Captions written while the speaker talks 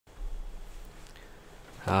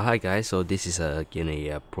Hi guys, so this is again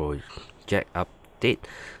a project update.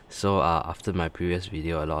 So after my previous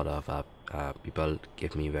video, a lot of people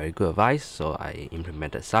gave me very good advice, so I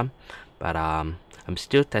implemented some, but I'm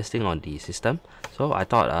still testing on the system. So I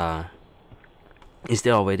thought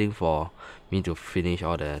instead of waiting for me to finish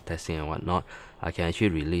all the testing and whatnot, I can actually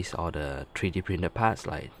release all the 3D printed parts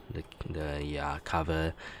like the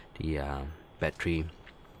cover, the battery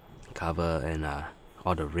cover, and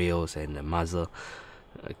all the rails and the muzzle.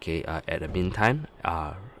 Okay, at the meantime,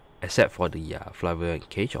 except for the flywheel and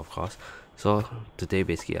cage, of course. So today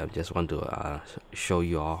basically I just want to show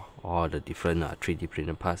you all the different 3D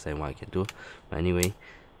printed parts and what I can do. But anyway,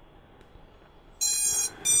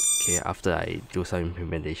 okay, after I do some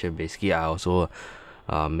implementation, basically I also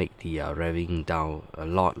make the revving down a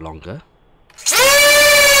lot longer.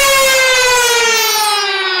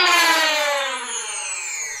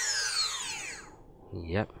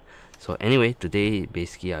 Yep. So anyway, today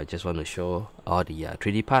basically I just want to show all the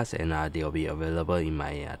 3D parts, and they will be available in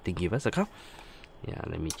my Thingiverse account. Yeah,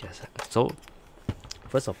 let me just so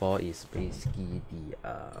first of all is basically the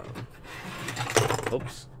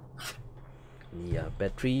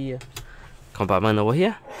battery compartment over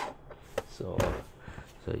here. So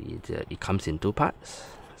it comes in two parts.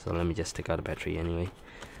 So let me just take out the battery anyway.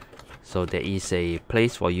 So there is a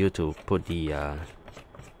place for you to put the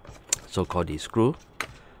so-called the screw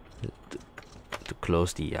to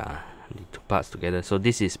close the two parts together. So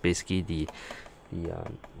this is basically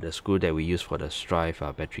the screw that we use for the Strive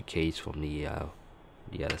battery case from the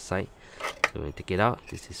other side. So when you take it out,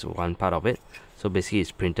 this is one part of it. So basically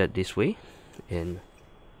it's printed this way, and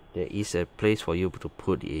there is a place for you to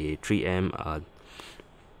put a 3M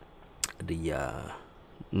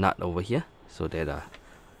nut over here, so that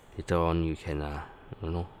later on you can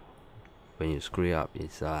when you screw it up,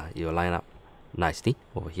 it'll line up nicely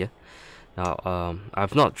over here. Now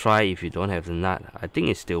I've not tried if you don't have the nut. I think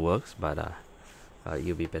it still works, but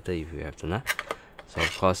it'll be better if you have the nut. So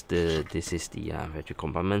of course this is the battery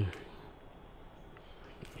compartment,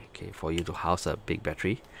 okay, for you to house a big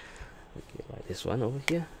battery, okay, like this one over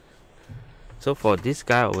here. So for this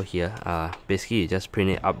guy over here, basically you just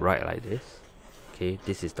print it upright like this. Okay,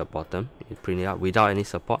 this is the bottom, you print it up without any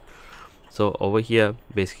support. So over here,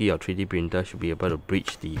 basically your 3D printer should be able to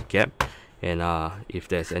bridge the gap, and if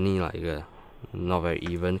there's any like not very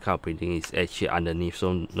even kind of printing, is actually underneath,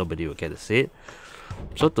 so nobody will get to see it.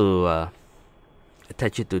 So to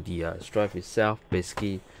attach it to the Strive itself,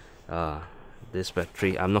 basically this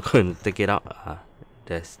battery, I'm not going to take it out.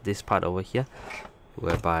 There's this part over here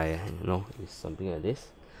whereby it's something like this.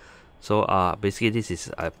 So basically this is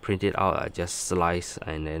printed out, I just slice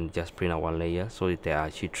and then just print out one layer. So there are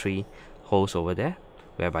actually 3 holes over there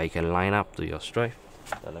whereby you can line up to your Strive.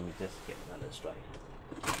 So let me just get another Strive.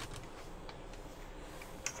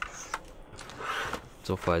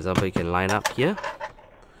 So for example, you can line up here,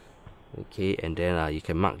 okay, and then you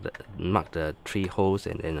can mark the 3 holes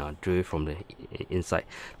and then drill from the inside.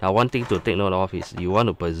 Now one thing to take note of is you want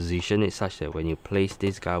to position it such that when you place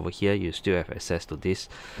this guy over here, you still have access to this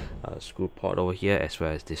screw port over here, as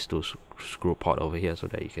well as this 2 screw port over here, so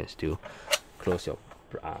that you can still close your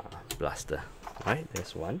blaster. Alright,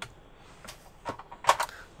 there's one.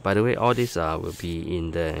 By the way, all this will be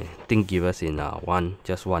in the Thingivese in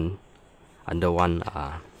under one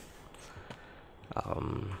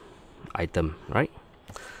item, right?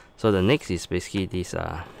 So the next is basically this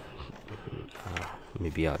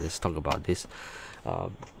maybe I'll just talk about this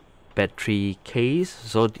battery case.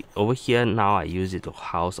 So over here now I use it to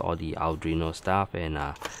house all the Arduino stuff, and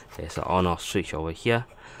there's an on-off switch over here,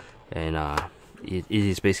 and it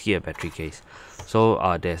is basically a battery case.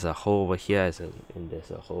 So there's a hole over here, and there's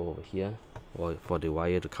a hole over here for the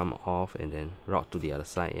wire to come off and then route to the other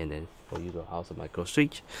side, and then for you to house a micro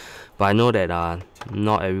switch. But I know that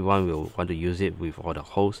not everyone will want to use it with all the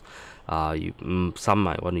holes. Some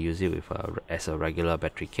might want to use it with as a regular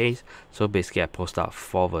battery case. So basically I post out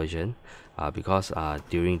 4 versions because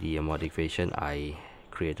during the modification I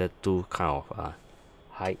created 2 kind of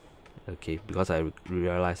height, okay, because I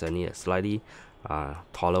realized I need a slightly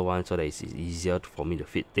taller one so that it's easier for me to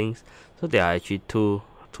fit things. So there are actually two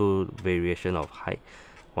variation of height.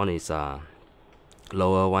 One is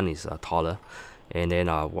lower, one is taller, and then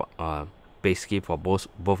basically for both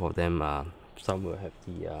of them, some will have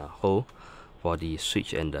the hole for the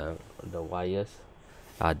switch and the wires.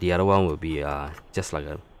 The other one will be just like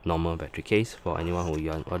a normal battery case for anyone who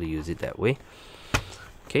want to use it that way.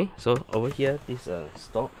 Okay, so over here this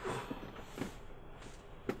stock.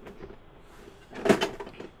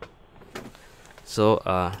 So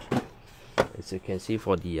as you can see,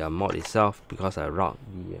 for the mod itself, because I route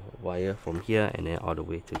the wire from here and then all the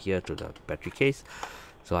way to here to the battery case,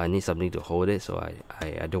 so I need something to hold it. So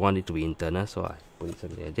I don't want it to be internal, so I put it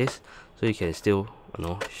something like this. So you can still, you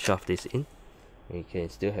know, shove this in, and you can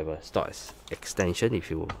still have a stock extension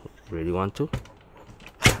if you really want to.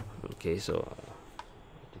 Okay, so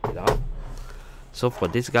take it out. So for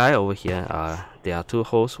this guy over here, there are two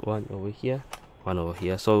holes, one over here, one over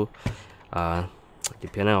here. So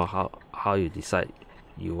depending on how you decide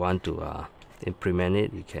you want to implement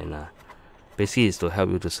it, you can basically is to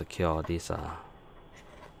help you to secure this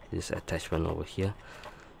attachment over here.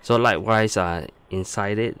 So likewise,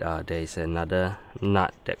 inside it there is another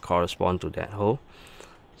nut that corresponds to that hole,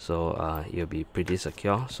 so it'll be pretty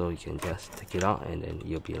secure. So you can just take it out and then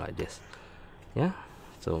you'll be like this. Yeah,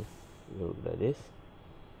 so you look like this.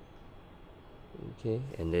 Okay,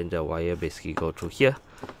 and then the wire basically go through here.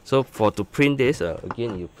 So to print this,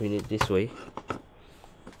 again, you print it this way.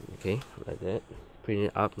 Okay, like that. Print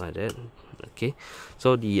it up like that. Okay,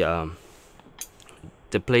 so the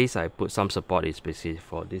place I put some support is basically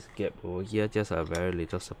for this gap over here, just a very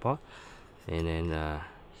little support, and then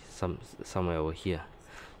somewhere over here.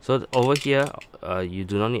 So over here, you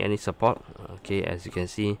do not need any support. Okay, as you can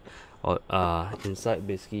see, inside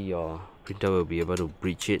basically your printer will be able to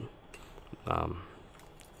breach it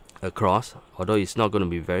across, although it's not going to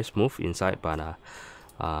be very smooth inside, but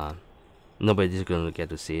nobody's going to get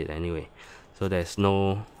to see it anyway. So there's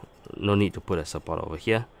no need to put a support over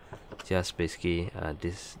here, just basically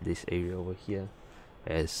this area over here,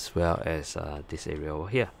 as well as this area over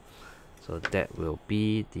here. So that will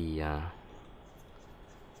be the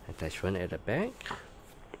attachment at the back.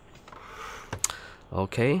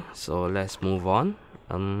 Okay, so let's move on.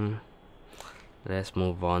 Let's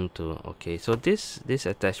move on to, okay, so this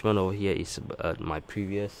attachment over here is my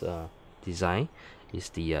previous design, is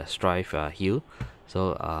the strive heel.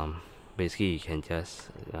 So basically you can just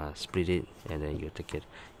split it, and then you take it,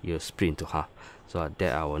 you split into half. So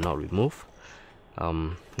that I will not remove.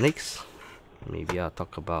 Next, maybe I'll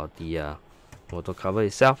talk about the motor cover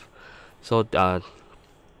itself. So the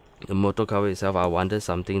motor cover itself, I wanted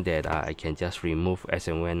something that I can just remove as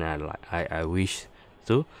and when I wish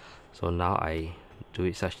to. So now I do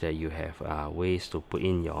it such that you have ways to put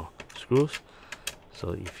in your screws.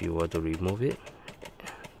 So if you were to remove it,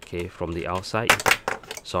 okay, from the outside,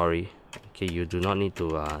 sorry, okay, you do not need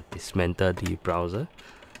to dismantle the browser.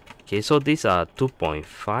 Okay, so these are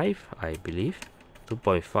 2.5, I believe,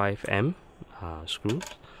 2.5 M screws.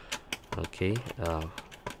 Okay,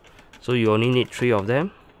 so you only need 3 of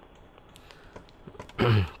them.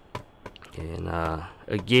 And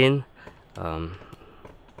again,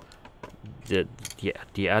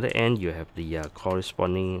 the other end, you have the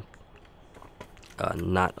corresponding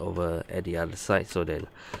nut over at the other side, so that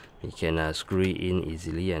you can screw it in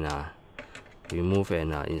easily and remove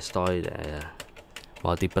and install it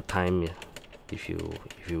multiple times if you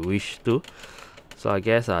wish to. So I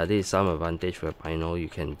guess this is some advantage where I know you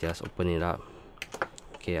can just open it up.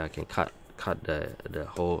 Okay, I can cut the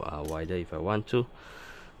hole wider if I want to.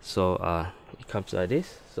 So it comes like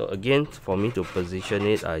this. So again, for me to position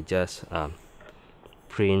it, I just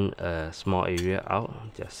print a small area out,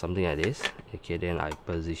 just something like this. Okay, then I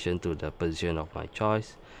position to the position of my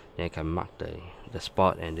choice. Then I can mark the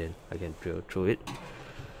spot, and then I can drill through it.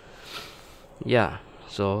 Yeah,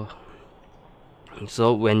 so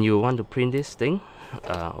when you want to print this thing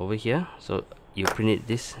over here, so you print it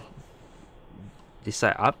this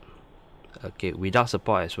side up, okay, without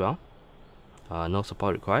support as well. No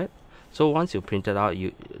support required. So once you print it out,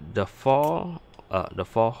 the four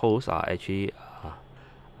holes are actually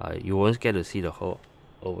you won't get to see the hole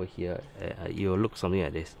over here. It will look something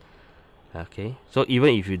like this. Okay, so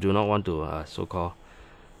even if you do not want to so-called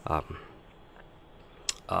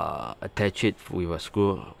attach it with a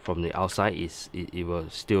screw from the outside, it will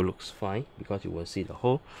still looks fine because you will see the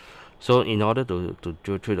hole. So in order to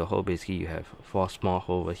drill through the hole, basically you have 4 small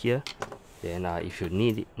holes over here. Then if you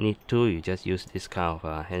need to, you just use this kind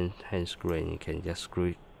of hand screw, and you can just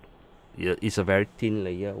screw it. It's a very thin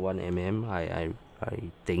layer, 1 mm, I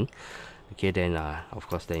think. Okay, then of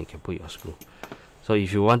course then you can put your screw. So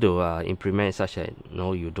if you want to implement such that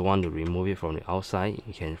you don't want to remove it from the outside,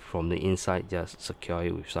 you can from the inside just secure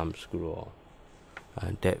it with some screw, or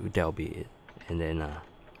that'll be it, and then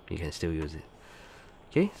you can still use it.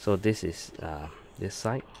 Okay, so this is this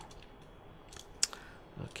side.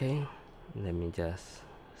 Okay, let me just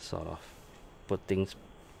sort of put things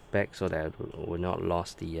back so that I will not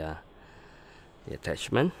lose the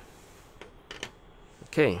attachment.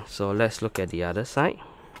 Okay, so let's look at the other side.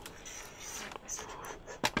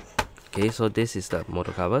 Okay, so this is the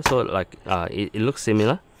motor cover. So like it looks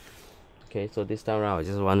similar. Okay, so this time around I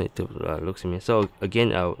just want it to look similar. So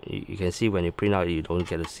again, you can see when you print out, you don't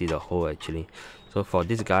get to see the hole actually. So for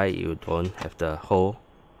this guy, you don't have the hole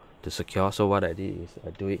to secure. So what I did is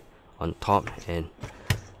I do it on top and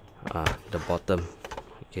the bottom.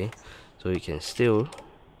 Okay, so you can still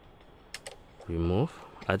remove.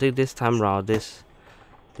 I think this time around, this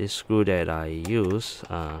screw that I use,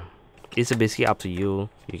 it's basically up to you.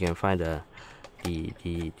 You can find the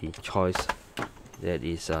choice that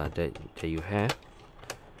is that you have.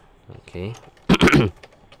 Okay. I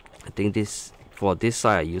think this, for this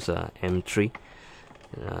side, I use a M3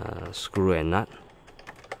 screw and nut.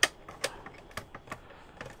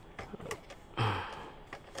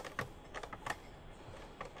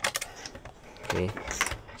 Okay,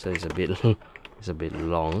 so it's a bit it's a bit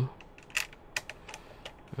long.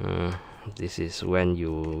 This is when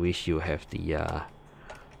you wish you have the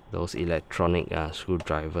those electronic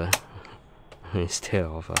screwdriver instead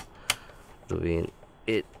of doing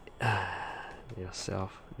it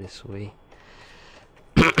yourself this way.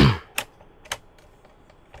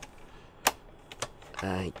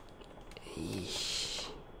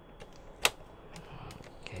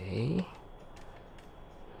 Okay.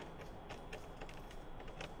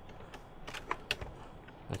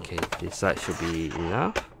 Okay, this side should be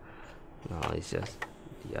enough. Now it's just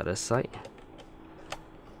the other side.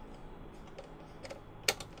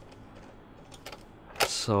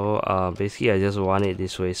 So basically I just want it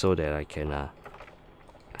this way so that I can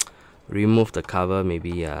remove the cover,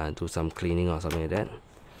 maybe do some cleaning or something like that.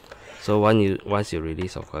 So once you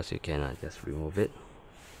release, of course you can just remove it.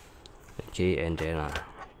 Okay, and then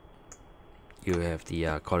you have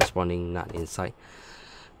the corresponding nut inside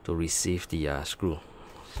to receive the screw.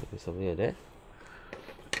 So something like that.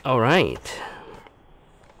 Alright,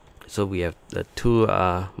 so we have the two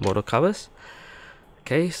motor covers.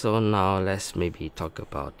 Okay, so now let's maybe talk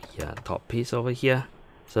about the top piece over here.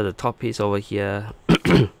 So the top piece over here,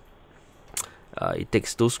 it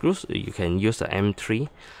takes two screws. You can use the M3,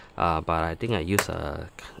 but I think I use a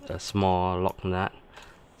small lock nut.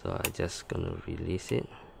 So I'm just gonna release it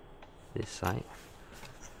this side,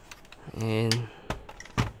 and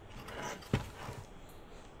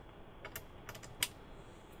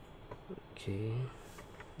okay,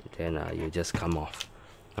 then you just come off.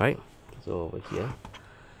 All right, so over here,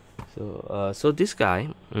 so this guy,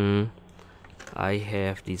 I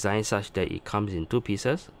have designed such that it comes in two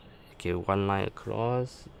pieces. Okay, one line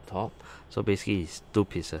across the top. So basically it's two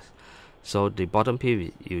pieces. So the bottom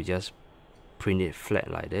piece you just print it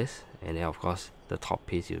flat like this, and then of course the top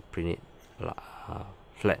piece you print it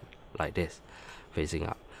flat like this, facing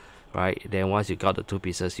up. Right, then once you got the two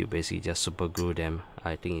pieces, you basically just super glue them.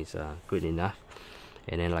 I think it's good enough.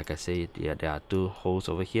 And then like I said, yeah, there are two holes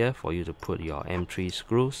over here for you to put your M3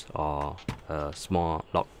 screws or a small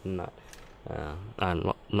lock nut,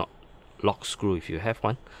 not lock screw if you have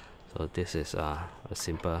one. So this is a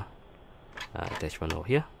simple attachment over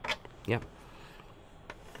here. Yep.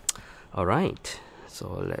 All right,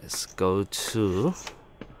 so let's go to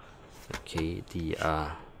the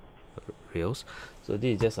rails. So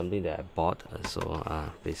this is just something that I bought, so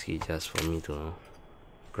basically just for me to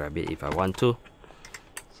grab it if I want to.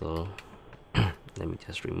 So let me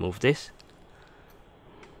just remove this.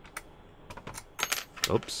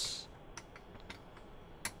 Oops.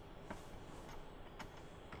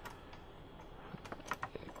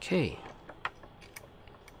 Okay.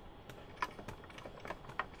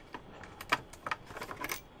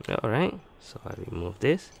 All right, so I remove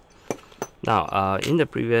this. Now in the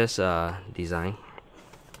previous design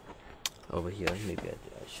over here, maybe I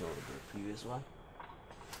show the previous one.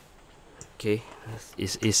 Okay,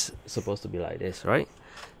 it's supposed to be like this, right?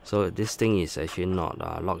 So this thing is actually not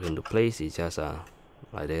locked into place. It's just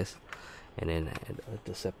like this, and then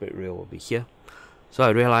the separate rail will be here. So I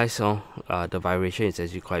realized the vibration is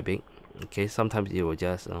actually quite big. Okay, sometimes it will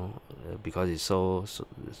just because it's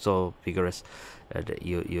so vigorous,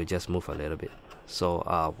 you just move a little bit. So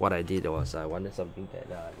what I did was I wanted something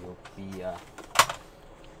that will be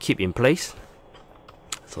keep in place.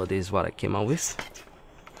 So this is what I came up with.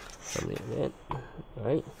 Something like that.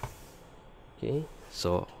 Right. Okay,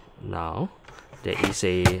 so now there is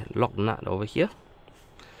a lock nut over here.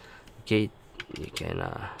 Okay, you can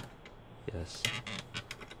just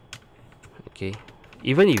okay,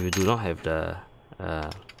 even if you do not have the the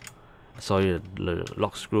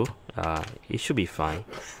lock screw, it should be fine,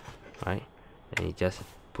 right? And you just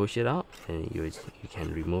push it out and you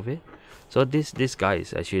can remove it. So this guy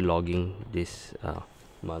is actually logging this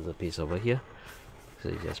muzzle piece over here. So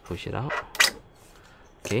you just push it out,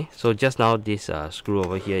 Okay, so just now this screw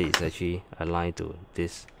over here is actually aligned to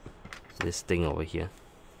this thing over here.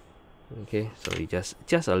 Okay, so you just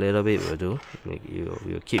a little bit will do.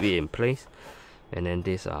 You keep it in place, and then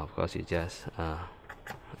this of course you just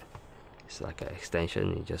it's like an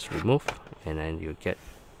extension. You just remove, and then you get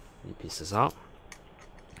the pieces out.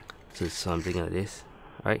 So it's something like this,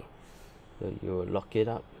 right? So you lock it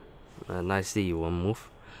up nicely. You won't move.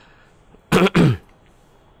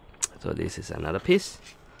 So this is another piece.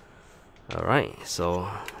 Alright, so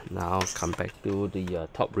now come back to the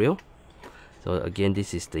top rail. So again,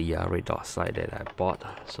 this is the red dot side that I bought.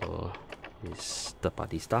 So it's third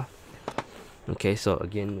party stuff. Okay, so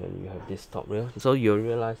again, when you have this top rail, so you'll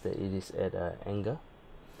realize that it is at an angle.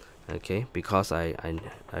 Okay, because I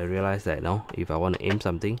realized that now if I want to aim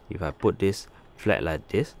something, if I put this flat like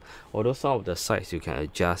this, although some of the sides you can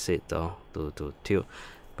adjust it to tilt,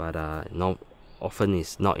 but no, often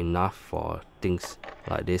it's not enough for things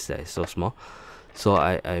like this that is so small. So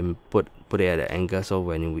I put it at an angle, so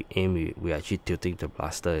when we aim, we actually tilting the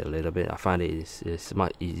blaster a little bit. I find it's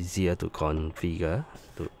much easier to configure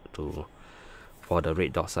to for the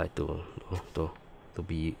red dot side to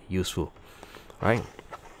be useful, right?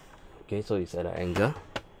 Okay, so it's at an angle.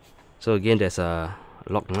 So again, there's a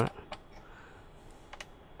lock nut.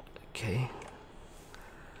 Okay.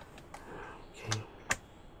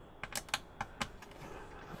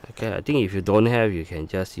 Okay, I think if you don't have, you can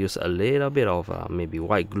just use a little bit of maybe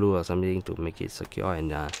white glue or something to make it secure,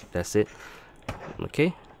 and that's it.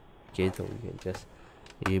 Okay, so you can just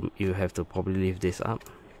you have to probably lift this up.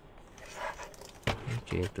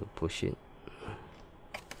 Okay, to push it.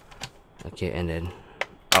 Okay, and then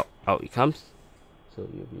out it comes. So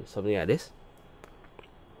you'll be something like this.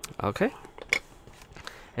 Okay.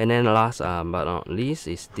 And then last but not least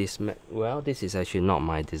is this mat. Well, this is actually not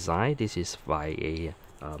my design. This is by a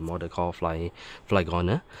model called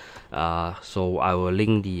Flygoner. So I will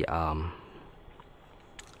link the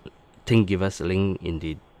Thingivese link in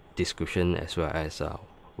the description, as well as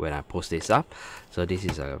when I post this up. So this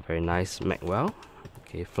is a very nice mag well.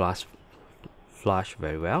 Okay, flush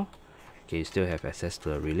very well. Okay, you still have access to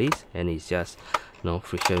the release, and it's just no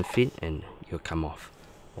friction fit, and you'll come off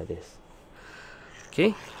like this.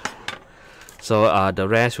 Okay, so the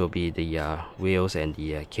rest will be the wheels and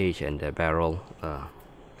the cage and the barrel,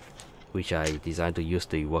 which I designed to use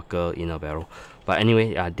the worker inner barrel. But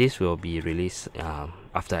anyway, this will be released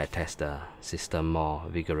after I test the system more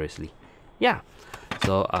vigorously. Yeah,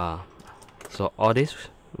 so so all this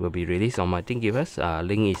will be released on my Thingiverse.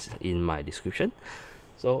 Link is in my description.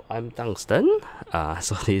 So I'm Tungsten.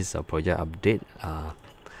 So this is a project update.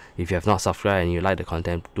 If you have not subscribed and you like the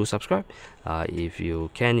content, do subscribe. If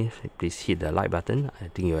you can, please hit the like button. I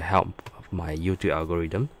think it will help my YouTube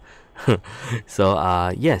algorithm.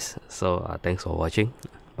 So yes, so thanks for watching.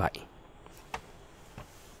 Bye.